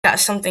got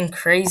something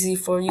crazy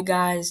for you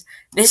guys.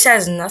 This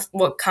has nothing.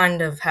 What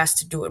kind of has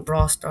to do with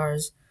Brawl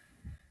Stars,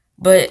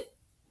 but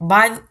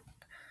if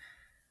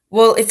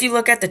you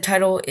look at the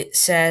title, it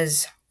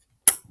says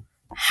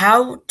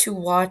how to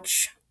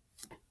watch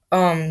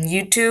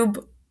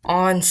YouTube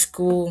on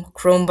school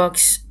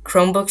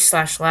Chromebooks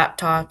slash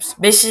laptops.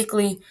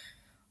 Basically,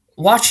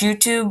 watch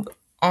YouTube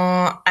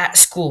at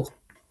school,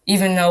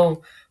 even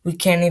though we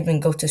can't even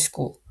go to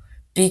school.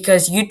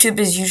 Because YouTube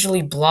is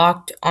usually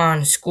blocked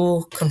on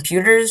school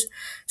computers.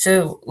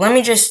 So let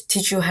me just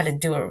teach you how to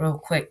do it real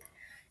quick.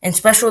 And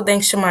special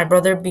thanks to my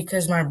brother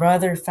because my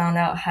brother found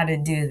out how to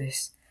do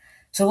this.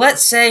 So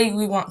let's say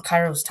we want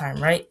Kairos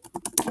time, right?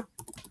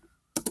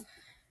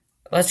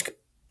 Let's go.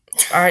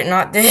 Alright,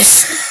 not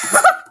this.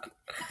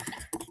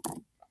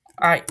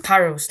 Alright,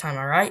 Kairos time,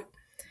 alright?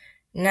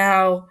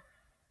 Now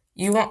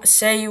you want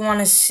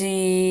to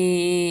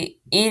see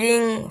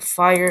eating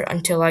fire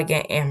until I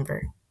get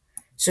amber.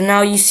 So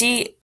now you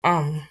see,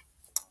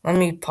 let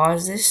me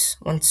pause this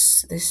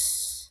once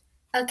this.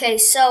 Okay,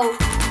 so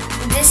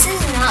this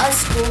is not a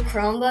school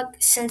Chromebook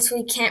since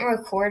we can't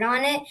record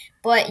on it,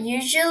 but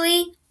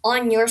usually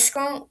on your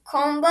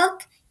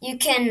Chromebook, you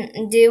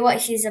can do what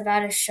he's about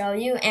to show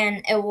you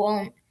and it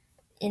won't,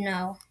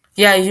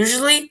 Yeah,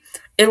 usually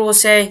it will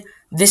say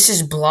this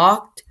is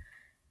blocked,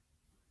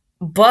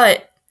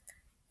 but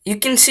you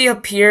can see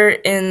up here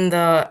in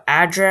the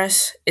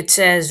address, it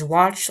says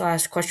watch /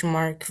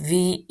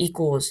 V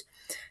equals.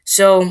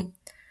 So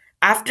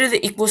after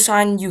the equal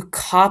sign, you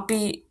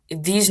copy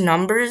these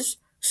numbers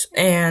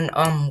and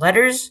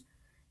letters.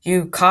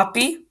 You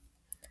copy,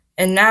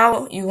 and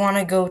now you want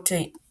to go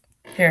to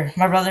here.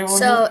 My brother will.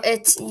 So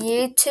it's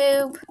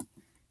youtube.com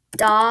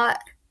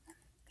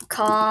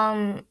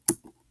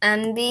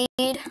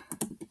embed.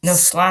 No,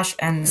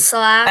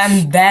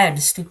 embed,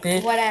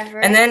 stupid. Whatever.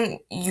 And then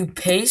you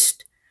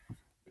paste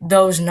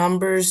those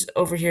numbers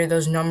over here,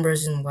 those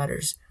numbers and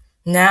letters.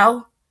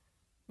 Now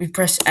we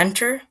press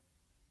enter,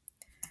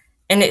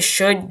 and it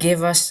should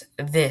give us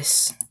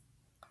this.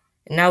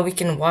 And now we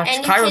can watch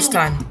Kairos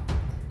time.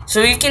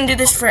 So you can do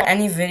this for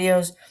any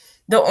videos.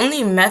 The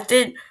only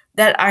method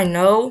that I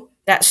know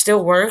that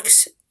still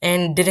works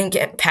and didn't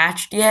get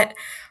patched yet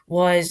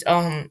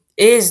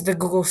is the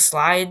Google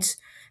Slides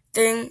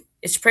thing.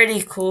 It's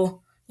pretty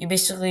cool. You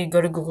basically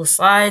go to Google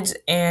Slides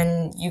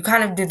and you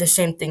kind of do the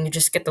same thing. You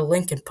just get the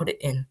link and put it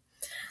in.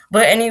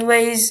 But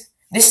anyways,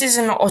 this is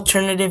an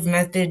alternative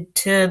method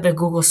to the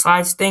Google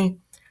Slides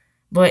thing.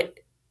 But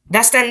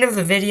that's the end of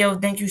the video.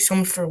 Thank you so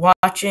much for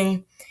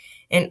watching.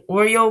 And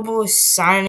Oreo is signing